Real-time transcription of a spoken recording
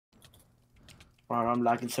Right, I'm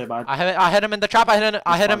lagging so bad. I hit him in the trap. I hit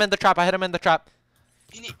him in the trap.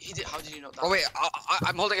 He did. How did you know that? Oh wait,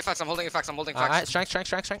 I'm holding effects. I'm holding effects. Alright, strength.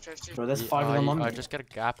 Bro, there's 5 of them on me. Just get a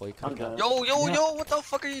gap, boy. Yo, what the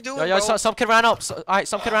fuck are you doing? Yo, some kid ran up. Alright,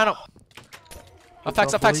 some kid ran up.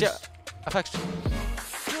 Effects, yeah. Effects.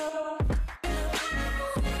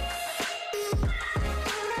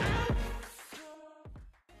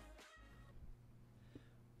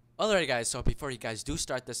 Alright guys, so before you guys do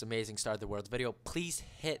start this amazing Start the World video, please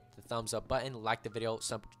hit the thumbs up button, like the video,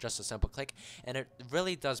 just a simple click, and it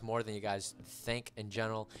really does more than you guys think in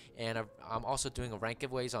general. And I'm also doing a rank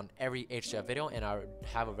giveaways on every HCF video, and I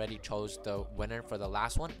have already chose the winner for the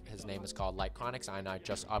last one. His name is called Light Chronics, and I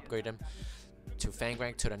just upgraded him to Fang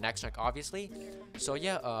rank, to the next rank obviously. So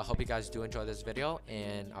yeah, hope you guys do enjoy this video,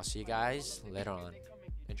 and I'll see you guys later on.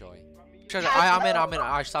 Enjoy. I'm in.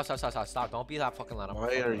 Alright, stop. Don't be that fucking loud.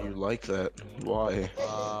 Why are you like that? Why?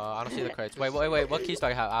 I don't see the crates. Wait. What keys do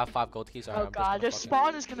I have? I have 5 gold keys. Oh god, this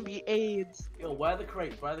spawn is gonna be AIDS. Yo, where are the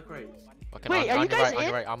crates? Okay, wait, are you guys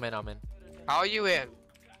in? Right. I'm in. How are you in?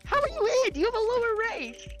 How are you in? You have a lower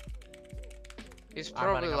rate. He's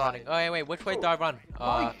probably lying. Oh wait, which way do I run?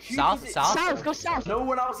 South? South, go south. No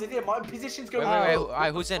one else is in. My position's going. Wait.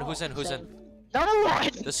 Alright, who's in? No one.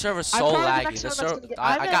 The server's so laggy. The server.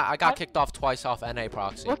 I got kicked off twice off NA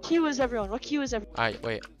proxy. What queue is everyone? Alright,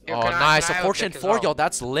 wait. Yo, Oh, nice. A I fortune 4, well? yo,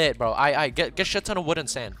 that's lit, bro. I get shit ton of wood and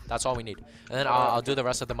sand. That's all we need. And then I'll do the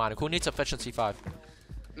rest of the mining. Who needs efficiency 5?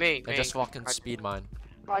 Me. And just fucking speed mine.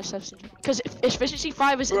 Because efficiency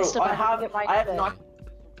 5 is insta. I have not.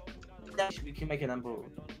 We can make an emerald.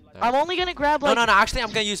 I'm only gonna grab like. No. Actually, I'm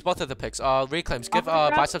gonna use both of the picks. Reclaims. Give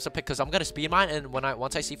biceps a pick, cause I'm gonna speed mine, and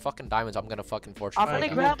once I see fucking diamonds, I'm gonna fucking fortune. I'm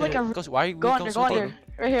gonna grab like a. Why are you go under.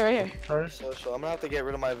 Right here. So I'm gonna have to get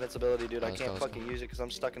rid of my invincibility, dude. I can't fucking use it because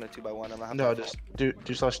I'm stuck in a 2x1. I'm not. No, just do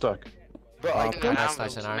slash stuck. Bro, Nice.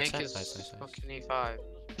 Fucking E5.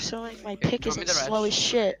 So like my pick isn't slow as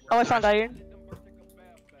shit. Oh, I found iron.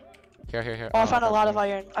 Here. Oh, I found a lot of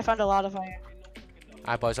iron.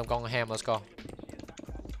 Alright, boys, I'm going ham. Let's go.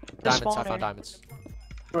 Diamonds. I found diamonds.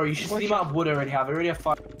 Bro, you should see the amount of wood I already have. I already have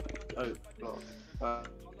 5.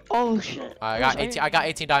 Oh shit. I got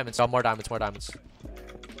 18 diamonds. Oh, more diamonds.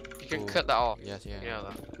 You can cut that off. Yes, yeah. You know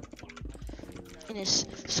that. In his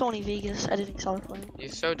Sony Vegas editing software. You're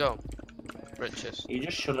so dumb. Riches. You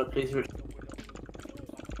just shut up, please, Rich.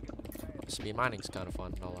 Speed mining's kind of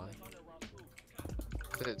fun, no lie.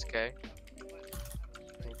 Cause it's gay.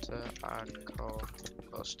 Need to add code.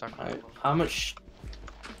 Got a stack of them. How much?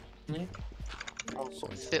 I'll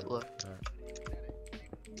put Hitler.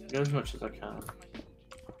 As much as I can.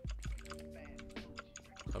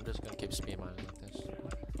 I'm just gonna keep speed mining like this.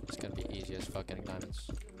 It's gonna be easy as fuck getting diamonds.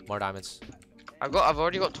 More diamonds. I've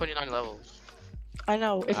already got 29 levels. I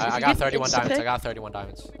know. I got 31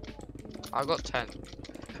 diamonds. I got 10.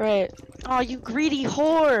 Great. Oh, you greedy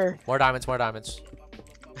whore! More diamonds.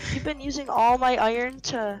 You've been using all my iron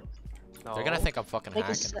to. No. They're gonna think I'm fucking make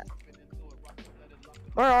hacking.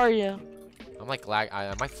 Where are you? I'm like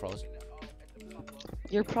am I frozen?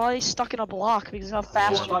 You're probably stuck in a block because of how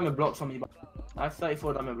fast. 4 diamond blocks on me. I have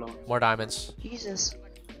 34 diamond blocks. More diamonds. Jesus.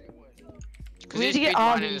 Because We need to get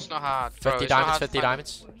on. It's not hard. 50 diamonds. 50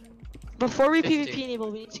 diamonds. Before we 50. PvP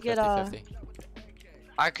enable, we need to get 50.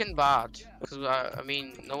 I can bard. Because I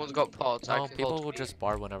mean, no one's got pods. No, people will just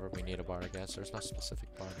bar whenever we need a bar. I guess there's no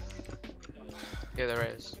specific bar. Yeah, there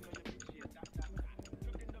is.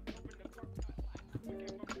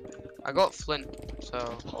 I got flint,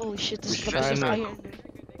 so. Holy shit! This is the try best and- iron.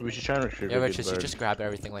 We should try and retrieve. Yeah, Riches, you just grab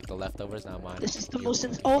everything like the leftovers. Now mine. This is the most.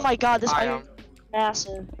 Oh my god! This iron.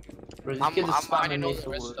 Massive. Bro, I'm mining all the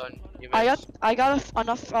redstone. I got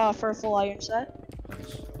enough for a full iron set.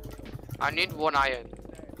 Nice. I need 1 iron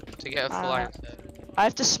to get a full iron set. I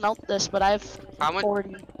have to smelt this, but I have How much?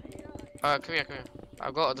 40. Come here.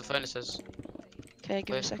 I've got the furnaces. Okay,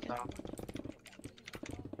 give me a second.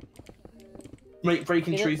 Break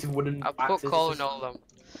intrusive wooden I've axes. put coal in all of them.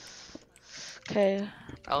 Okay.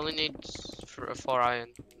 I only need 4 iron.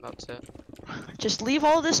 That's it. Just leave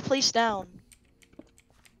all this place down.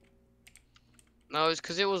 No, it's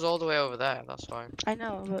because it was all the way over there. That's why. I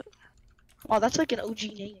know, but oh, that's like an OG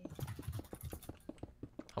name.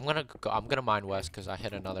 I'm gonna mine west because I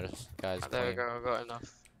hit another guy's There we claim. go. I got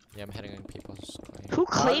enough. Yeah, I'm hitting people's claim. Who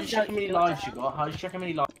How do you claimed check how many lives you got? How do you check how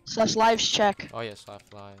many lives? / lives check? Oh yes,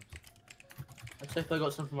 left live. Let's see if I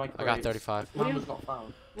got some from my I got 35. Mine was not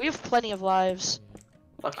found. We have plenty of lives.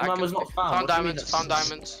 Like, mine was not found. Found What do you mean diamonds. that's- Found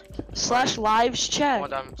diamonds. / lives check. More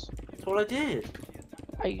diamonds. That's what I did.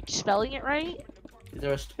 Are you spelling it right? Is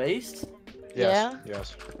there a space? Yeah.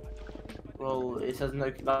 Yes. Well, it says no.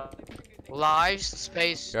 Lives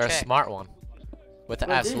space. You're a check. smart one. With the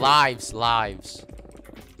Well, S. dude. Lives. Lives.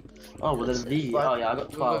 Oh, with a V. Oh yeah, I got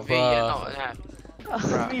With a 12. V, yeah, not an F.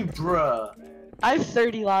 What do you mean, bruh? I have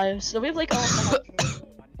 30 lives, so we have like almost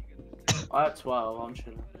 100. I have 12. I'm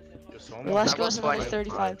chilling. Let's I've go got to another 20.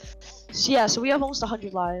 35. So yeah, so we have almost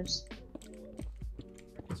 100 lives.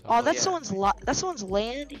 Oh, that's yeah. that's someone's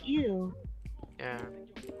land. Ew. Yeah.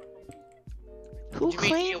 Who Do you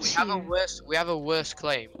mean claims we have a here? worse? We have a worse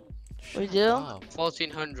claim. We do? Oh.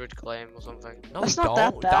 1400 claim or something. No, That's we not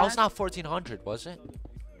don't. that That was bad. not 1400, was it?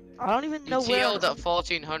 I don't even You know where. TO'd at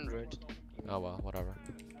 1400. Oh well, whatever.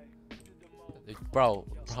 Bro,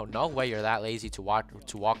 no way you're that lazy to walk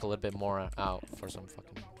a little bit more out for some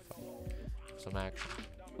some action.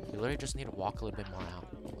 You literally just need to walk a little bit more out.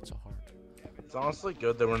 What's so hard? It's honestly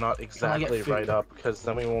good that we're not exactly right up, because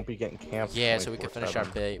then we won't be getting camped. Yeah, so we can finish our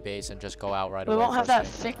 24/7. base and just go out right We away. won't have that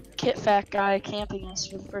first thick kit fat guy camping us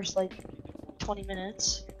for the first like 20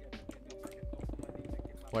 minutes. thing.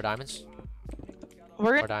 More diamonds? We're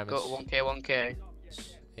More gonna, diamonds. Got 1k.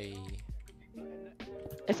 Hey.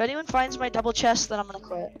 if anyone finds my double chest, then I'm gonna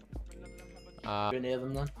quit. You're near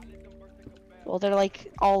them then. Well, they're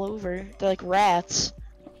like all over. They're like rats.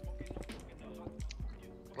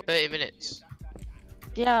 30 minutes.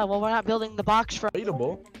 Yeah, well, we're not building the box from.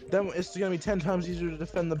 Raidable, then it's gonna be 10 times easier to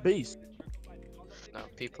defend the base. No,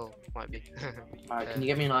 people might be. Alright, can you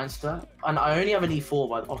get me an iron star? And I only have an E4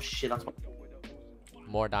 by the. Oh shit, that's.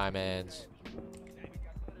 More diamonds.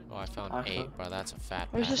 Oh, I found Okay. 8, bro. That's a fat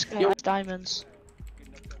Where's pack. this guy? Yo. Diamonds.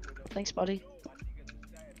 Thanks, buddy.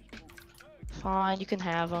 Fine, you can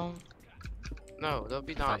have them. No, that'll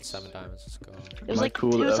be I found nice. 7 diamonds. Let's go. It was Am I like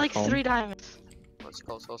cool it was at like home? 3 diamonds. Let's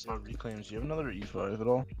go, so So reclaims. Do you have another E5 at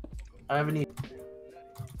all? I have an E.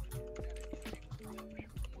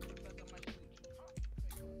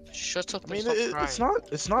 Shut up I mean, and stop crying.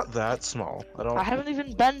 it's not that small. I don't. I haven't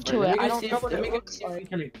even been to Wait, it. I let don't me know go what see if- it let me go looks see if we like.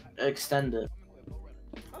 can extend it.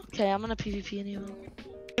 Okay, I'm gonna PvP anyway.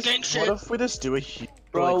 What if we just do a huge,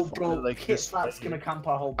 Bro, like, bro, like Kit this Flat's right gonna here? camp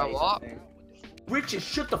our whole A base. what? I think. Richard,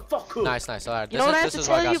 shut the fuck up. Nice, nice. Alright, You this know what I is have this to is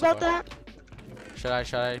what I tell you got so about far. that? Should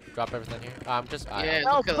I drop everything here? I'm just. Yeah,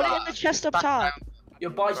 No, look at put it that. in the chest up Back top. down. Your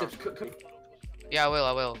biceps. Yeah, I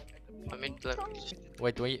will. I mean, let me just...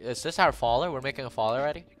 Wait, is this our faller? We're making a faller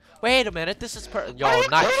already? Wait a minute, this is yo, Are you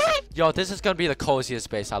nice. kidding? Yo, this is gonna be the coziest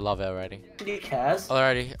base. I love it already. He cares.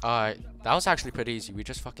 Alrighty, that was actually pretty easy. We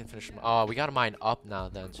just fucking finished. Oh, we gotta mine up now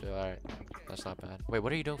then too. Alright, that's not bad. Wait,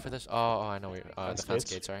 what are you doing for this? Oh, I know. The fence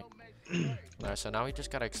gates, right? Alright, so now we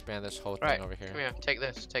just gotta expand this whole thing Right, over here. come here, take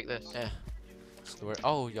this. Yeah. So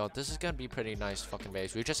oh, yo, this is gonna be pretty nice fucking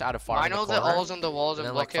base. We just added farm I in the know the corner, holes on the walls and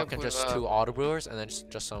and then like block it fucking with, just 2 auto brewers, and then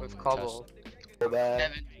just some with chests. cobble. So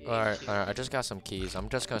bad. Alright, I just got some keys. I'm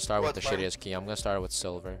just gonna start with the shittiest key. I'm gonna start with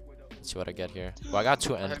silver. Let's see what I get here. Well, I got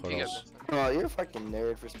 2 I end hope you get portals. Oh, you're a fucking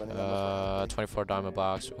nerd for spending that much. 24 diamond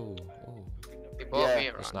blocks. Ooh. You bought Yeah. me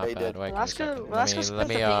a That's rock. not They bad. did. Wait, give me a Let's go- second. let's go Let split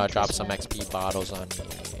me the bean drop piece, some man. XP bottles on me.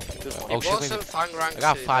 You Oh bought shit, some fang ranks. I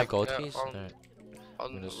got too, 5 like, gold keys. On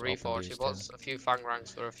Alright. just open Reforge, you these bought then. a few fang ranks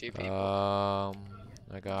for a few people.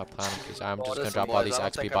 I got platinum keys. I'm Oh, just gonna listen, drop all boys, these I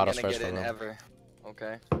don't XP think bottles I'm gonna first get for in room. ever.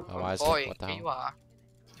 Okay. Oh, why is Boy, that? What the you hell? are.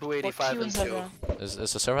 285 What and queues 2. are there?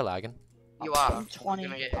 Is the server lagging? You are. I'm 20.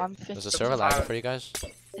 You're gonna get I'm Is 50. the server lagging for you guys?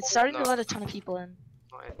 It's starting to No. let a ton of people in.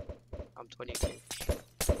 Fine. I'm 22.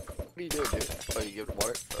 What are you doing, dude? Oh, you give it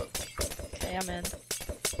water? Oh. Okay, I'm in.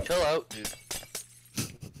 Chill out, dude.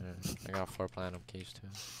 Yeah, I got 4 platinum keys too.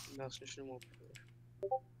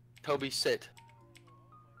 Toby, sit.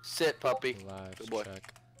 Sit, puppy. Lives Good boy.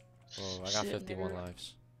 check. Oh, I got Shit, 51 nigga.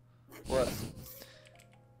 lives. What?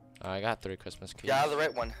 I got 3 Christmas keys. Yeah, the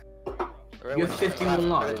right one. The right You one. have 51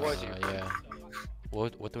 Right lives? towards you. Yeah.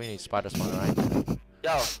 What do we need? Spider spawn, right? Yo,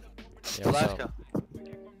 Yeah, what's let's up? go.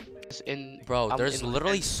 In Bro, I'm there's in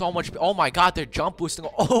literally line. so much. Oh my god, they're jump boosting.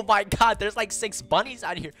 Oh my god, there's like 6 bunnies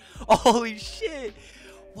out here. Holy shit.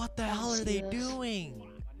 What the hell are see they this. doing?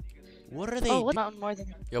 What are they Oh, what doing? mountain more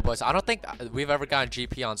than Yo, boys, I don't think we've ever gotten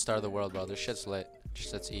GP on Star of the World, bro. This shit's lit.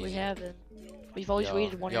 Shit's easy. we haven't. We've always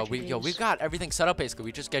waited one or two we've days. got everything set up basically.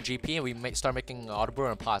 We just get GP and we start making auto brewer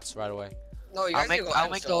and pots right away. No, you I'll guys make need to go I'll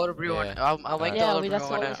end make the still. order brew one. Yeah. I'll make the Yeah, order we brew that's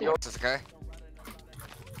one. what we now. do. It's okay.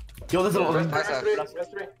 Yo, there's a lot of Nice,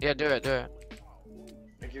 Yeah, do it.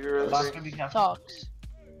 Last one we have. Sucks.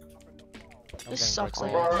 I'm This getting sucks.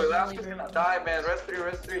 brick Like, wall. Bro, Velasquez gonna die, man. Rest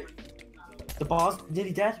 3. The bar's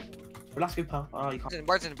nearly dead. Velasquez, pal. Oh, you can't.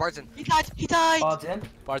 Barton. He died. He died. Bar's in.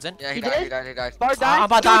 Bard's in? Yeah, He he died. did? Bard I'm died.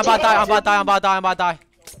 about to die.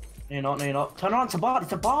 No, you're not. Turn around to Bard.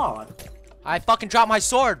 It's a Bard. I fucking dropped my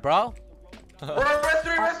sword, bro.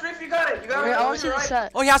 Rest three if you got it. You got Wait, it. I want to see the Right.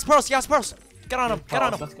 set. Oh, he has pearls. He has pearls. Get on him. Get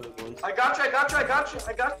on him. Let's go, boys. I got you. You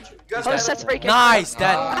guys Oh, got set's it. breaking. Nice,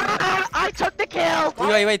 dead. I took the kill.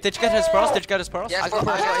 Wait. Did you get his pearls? Did you get his pearls? Yes, I four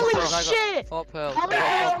got pearls. Holy shit. 4 pearls. How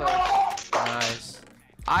many Nice.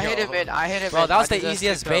 I hit him in. Bro, that was I the did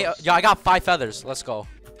easiest 2 bait. pearls. Yo, I got 5 feathers. Let's go.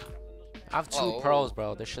 I have 2 Oh. pearls,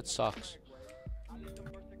 bro. This shit sucks.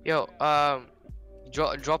 Yo,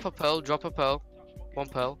 drop a pearl. 1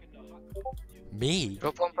 pearl. Me?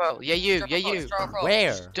 Drop 1 pearl. Yeah, you.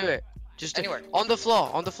 Where? Do it. Just anywhere. On the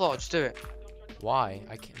floor. Just do it. Why?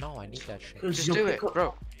 I can't. No, I need that shit. Just do it,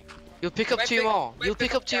 bro. You'll pick up 2 more. You'll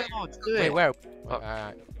pick up 2 more. Just do Wait, it. where? Oh.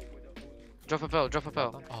 Alright. Drop a pearl.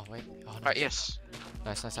 Oh, wait. Oh, no. Alright, yes.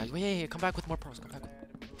 Nice. Wait, come back with more pearls. Come back with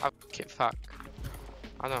Okay, fuck.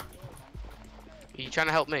 I know. Are you trying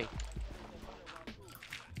to help me?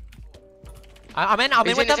 I'm in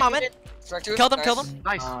with them. I'm in. Kill them.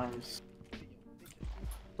 Nice. Nice.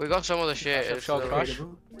 We got some other shit. Show It's show the- crush.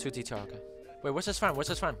 2 DTR. Okay. Wait, where's his friend?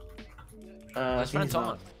 His friend's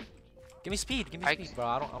on. Give me speed, bro.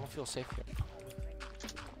 I don't feel safe here.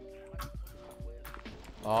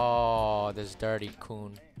 Oh, this dirty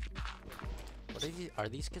coon. What are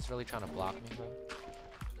these kids really trying to block me, bro?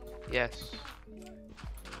 Yes.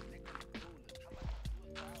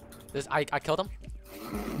 I killed him.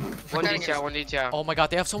 1 DTR. Oh my god,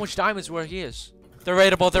 they have so much diamonds where he is. They're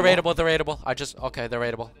raidable. They're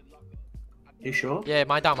raidable. You sure? Yeah,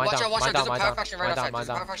 mine down. Watch out, Mine there's a power down. faction right outside. Mine There's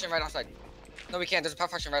a power down. faction right outside. No, we can't. There's a power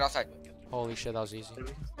faction right outside. Holy shit, that was easy.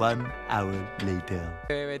 1 hour later.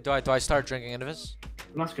 Wait. Do I start drinking Invis?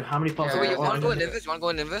 Let's go. How many pots? So are wait, there? you wanna go in Invis? You wanna go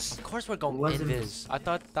in Invis? Of course we're going Where's Invis. I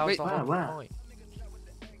thought that was Wait, the whole where? point.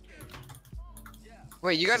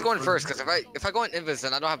 Wait, you guys go in first, cause if I go in Invis,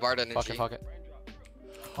 then I don't have Barda energy. Fuck it.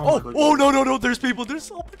 Oh, my God. No, there's people. There's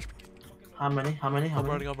so much. How many? I'm running.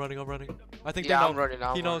 I think Yeah, they I'm know. running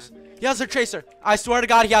now. He knows. He has a tracer. I swear to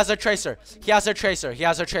God, he has a tracer. I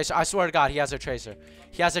swear to God, he has a tracer.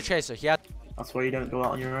 That's why you don't go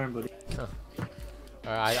out on your own, buddy.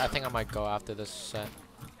 Alright, I think I might go after this set.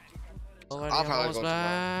 Alright, I'll probably almost go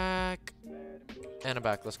back. And I'm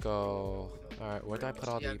back. Let's go. Alright, where do I put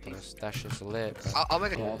all the Eepers? That shit's lit, bro. I'll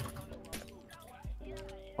make it. Yeah.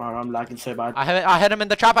 Wow, I'm lagging so bad. I hit him in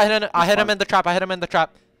the trap. I hit him in the trap. How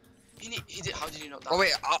did you know that? Oh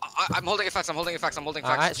wait, I'm holding it fast.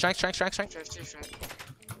 Alright, strength.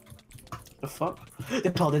 The fuck? They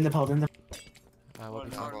pulled in. We'll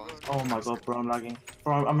be fine. Oh my god, bro, I'm lagging.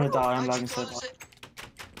 Bro, I'm gonna die. I'm lagging so bad.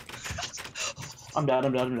 I'm dead.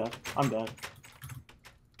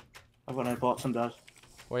 I've got no bots. I'm dead.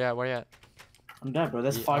 Where you at? I'm dead, bro.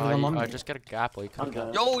 There's 5 of them on me. Just get a grapple. You I'm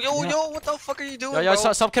could've dead. Yo, what the fuck are you doing, Yo,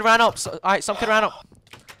 bro? some kid ran up. Alright, some kid ran up.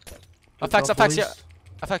 Effects, yeah.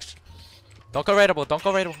 Effects. Don't go raidable.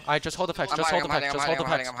 Alright, just hold effects. I'm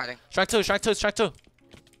hiding. Strength 2. Strength 2.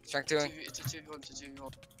 It's a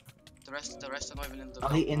 2v1. The rest are not even in the. Are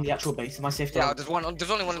they in the actual base? Am I safe to? Yeah, there's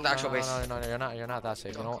only one in the actual base. No, you're not that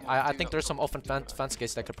safe. You know, I think there's some open fence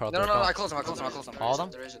gates that could probably. No, I close them. All of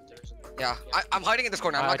them? There isn't. Yeah, I'm hiding in this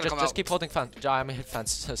corner. I'm not gonna come out. Just keep holding fence. I'm gonna hit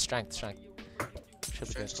fence. Strength. Should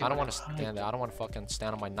be good. I don't want to stand there. I don't want to fucking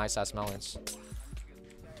stand on my nice ass melons.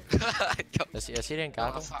 Yes, he didn't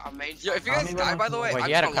grapple. Yo, if you guys die, by the way, Wait, I'm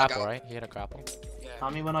he had a just gonna log grapple, out. right? He had a grapple.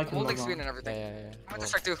 Tell me when I I'm can holding log screen on. and everything. Yeah. I'm at the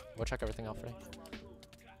strike 2. We'll check everything out for you.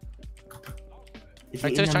 Is he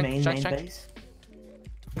in the main Strength. base?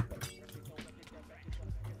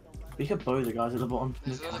 We could blow the guys at the bottom.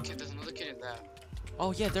 There's another kid in there.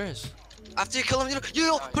 Oh yeah, there is. After you kill him,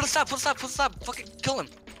 yo, put a stop. Fucking kill him.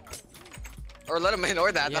 Or let him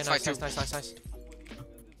ignore that. Yeah, That's fine too. nice.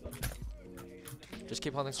 Just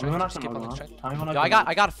keep holding Tell me when I strength. Just can keep log holding on. strength. Tell me when Yo, I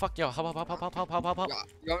I got fuck. Yo, hop. You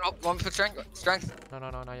want me to put strength? No,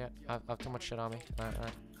 not yet. I have too much shit on me. Alright.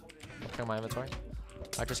 I'm clearing my inventory.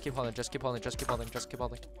 Alright, just keep holding.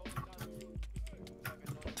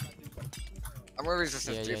 I'm gonna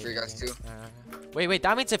resistance 3 for you guys too. Wait.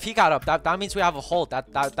 That means if he got up, that means we have a hold. That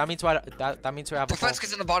means we have a The fence hold.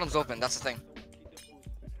 gets in the bottom's open. That's the thing.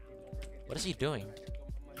 What is he doing?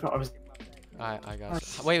 I was I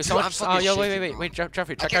guess. Wait, Dude, I'm fucking wait,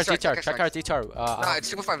 Jeffrey, I check our can't DTR, strike. check our DTR. No, it's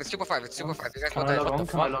super 5. You guys Can know I that. log on?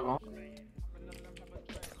 the Can I fuck? log on?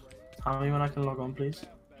 Tell me when I can log on, please.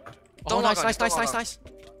 Oh, log on, nice. don't log on.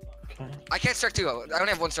 Okay. I can't strike 2. I only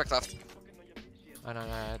have 1 strike left.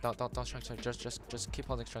 No, don't strength. Just keep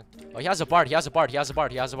holding strength. Oh, he has a bard.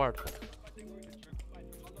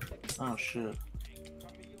 Oh shit.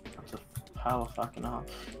 That's a power fucking hell.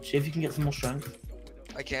 See if you can get some more strength.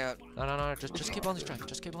 I can't. No. Just keep holding strength.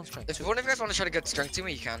 If one of you guys want to try to get strength to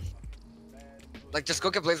me, you can. Like, just go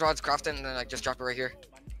get blaze rods, craft it, and then like just drop it right here.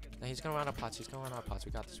 No, he's gonna run out of pots. He's gonna run out of pots.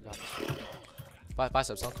 We got this. We got this.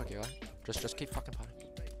 Biceps, don't cook you, right? Just keep fucking potting.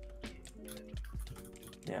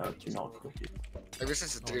 Yeah, I do not cook it. Ever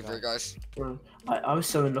since the 3 of you guys. Bro, I was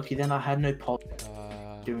so unlucky then. I had no pot.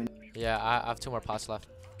 Doing. Yeah, I have 2 more pots left.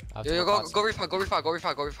 Yo, go refight, go refight.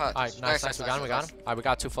 Alright, nice, we got him. Alright, we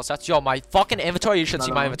got 2 full sets. Yo, my fucking inventory, you should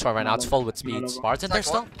see my inventory right now. It's full with speeds. Bards in there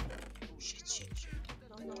still?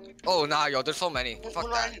 Oh, nah, yo, there's so many.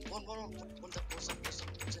 Fuck that.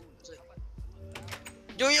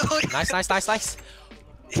 Yo. Nice.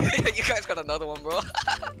 You guys got another one, bro.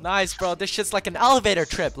 Nice, bro. This shit's like an elevator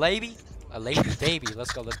trip, lady. A lady, baby.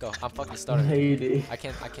 Let's go. I'm fucking starting. Lady. I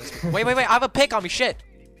can't speak. Wait. I have a pick on me. Shit.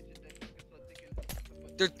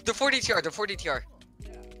 They're 40 TR. They're 40 TR.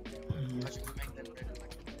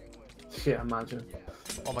 Shit, imagine.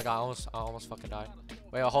 Oh my god, I almost fucking died.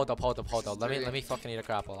 Wait, hold up. Let me fucking eat a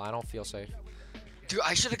grapple. I don't feel safe. Dude,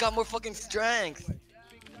 I should have got more fucking strength.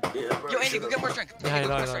 Yeah, bro, Yo, Andy, go get more strength. Yeah, I know.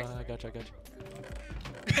 More I strength. got you.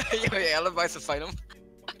 Yeah, let Vice fight him.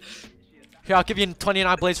 Here, I'll give you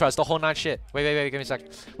 29 blades for us. The whole 9 shit. Wait. Give me a sec.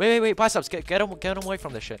 Wait. Biceps, get him away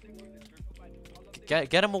from this shit.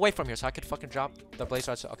 Get him away from here so I could fucking drop the blaze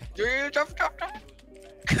rods. Okay. Yo, drop.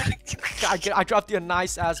 I dropped you a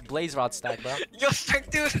nice ass blaze rod stack, bro. Yo, strength,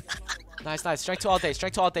 dude. Nice. Strength to all day.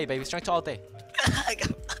 Strength to all day, baby. Strength to all day.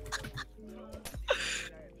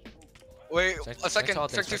 Wait, a second.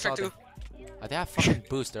 Strength 2. They have fucking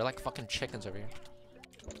boost. They're like fucking chickens over here.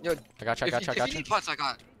 Yo, I got you. If you need pots, I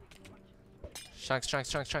got. Strength. Strength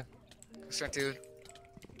 2. Strength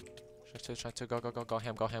 2. Go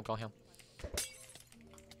ham.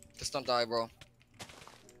 Just don't die, bro.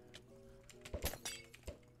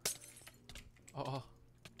 Oh.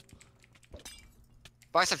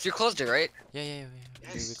 Biceps, you closed it, right? Yeah.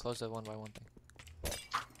 We closed it one by one thing.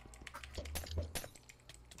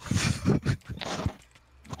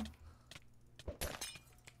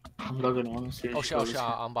 I'm logging on. Oh shit,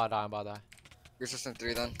 I'm about to die. You're system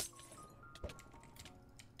 3 then.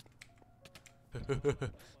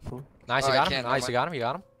 Nice, you got him. You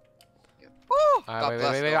got him. Woo!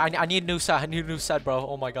 Alright, wait. I need a new set, bro.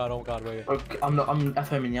 Oh my god, wait. Okay, I'm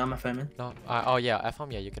FMing, yeah, I'm FMing. No, oh yeah,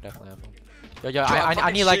 FM, yeah, you could definitely FM. Yo,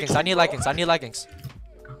 I need leggings.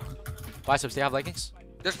 Biceps, do you have leggings?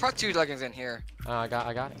 There's probably 2 leggings in here. I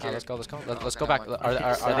got it. Let's go back. Are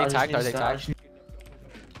they tagged?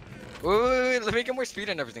 Wait, let me get more speed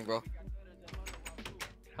and everything, bro.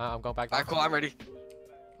 I'm going back. Alright, cool, I'm ready.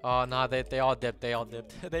 Oh nah, they all dipped. They all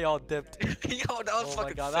dipped. Yo, that was fucking Oh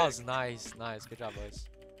my god, sick. that was nice. Good job, boys.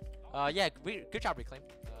 Yeah, good job, Reclaim.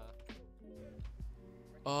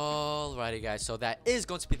 Alrighty, guys. So that is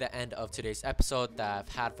going to be the end of today's episode that I've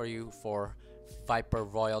had for you for Viper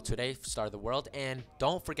Royal today, Start of the World. And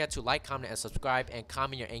don't forget to like, comment, and subscribe, and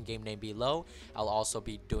comment your in-game name below. I'll also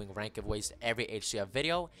be doing rank giveaways every HCF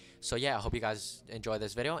video. So yeah, I hope you guys enjoy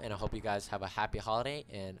this video, and I hope you guys have a happy holiday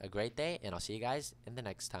and a great day, and I'll see you guys in the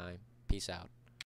next time. Peace out.